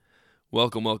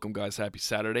Welcome, guys. Happy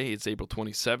Saturday. It's April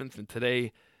 27th, and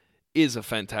today is a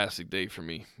fantastic day for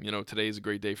me. Today is a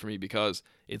great day for me because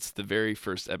it's the very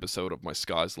first episode of my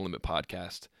Sky's the Limit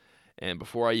podcast. And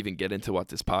before I even get into what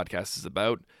this podcast is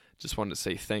about, just wanted to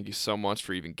say thank you so much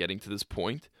for even getting to this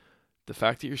point. The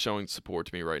fact that you're showing support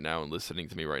to me right now and listening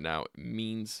to me right now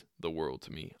means the world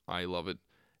to me. I love it,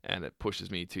 and it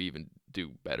pushes me to even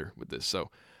do better with this.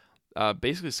 So,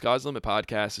 basically, Sky's the Limit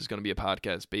podcast is going to be a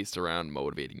podcast based around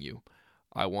motivating you.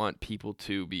 I want people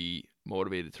to be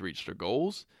motivated to reach their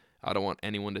goals. I don't want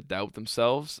anyone to doubt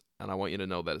themselves, and I want you to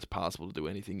know that it's possible to do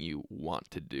anything you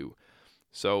want to do.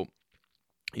 So,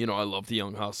 I love the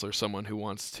young hustler, someone who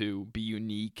wants to be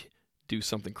unique, do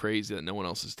something crazy that no one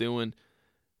else is doing.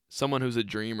 Someone who's a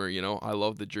dreamer, I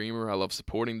love the dreamer. I love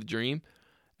supporting the dream.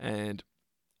 And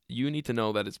you need to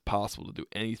know that it's possible to do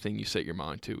anything you set your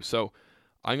mind to. So,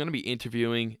 I'm going to be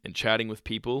interviewing and chatting with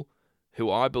people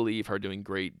who I believe are doing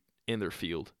great in their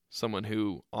field. Someone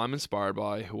who I'm inspired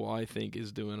by, who I think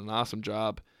is doing an awesome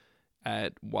job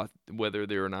at whether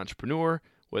they're an entrepreneur,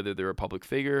 whether they're a public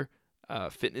figure,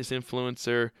 fitness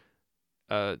influencer,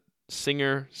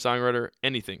 singer, songwriter,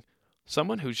 anything.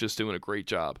 Someone who's just doing a great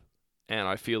job. And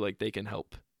I feel like they can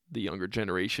help the younger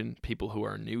generation, people who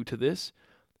are new to this,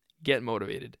 get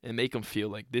motivated and make them feel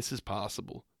like this is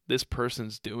possible. This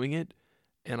person's doing it,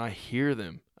 and I hear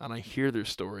them, and I hear their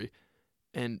story,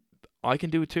 and I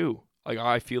can do it too. Like,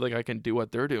 I feel like I can do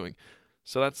what they're doing.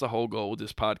 So that's the whole goal with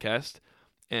this podcast.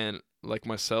 And like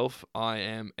myself, I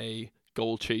am a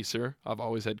goal chaser. I've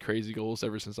always had crazy goals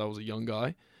ever since I was a young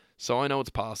guy. So I know it's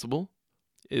possible.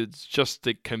 It's just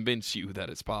to convince you that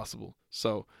it's possible.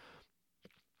 So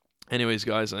anyways,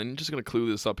 guys, I'm just going to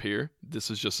clue this up here. This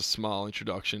is just a small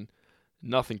introduction.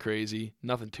 Nothing crazy,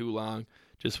 nothing too long.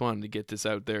 Just wanted to get this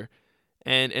out there.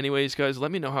 And anyways, guys,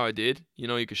 let me know how I did. You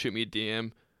can shoot me a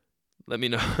DM. Let me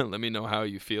know let me know how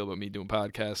you feel about me doing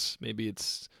podcasts. Maybe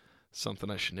it's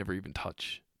something I should never even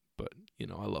touch, but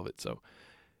I love it. So,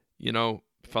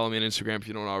 follow me on Instagram if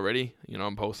you don't already.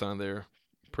 I'm posting on there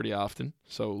pretty often.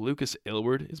 So Lucas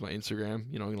Aylward is my Instagram.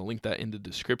 I'm going to link that in the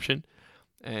description.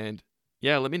 And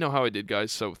yeah, let me know how I did,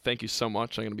 guys. So thank you so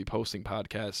much. I'm going to be posting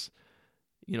podcasts,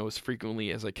 as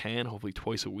frequently as I can, hopefully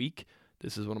twice a week.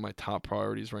 This is one of my top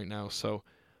priorities right now. So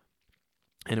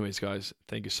anyways, guys,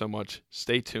 thank you so much.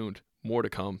 Stay tuned. More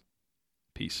to come.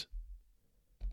 Peace.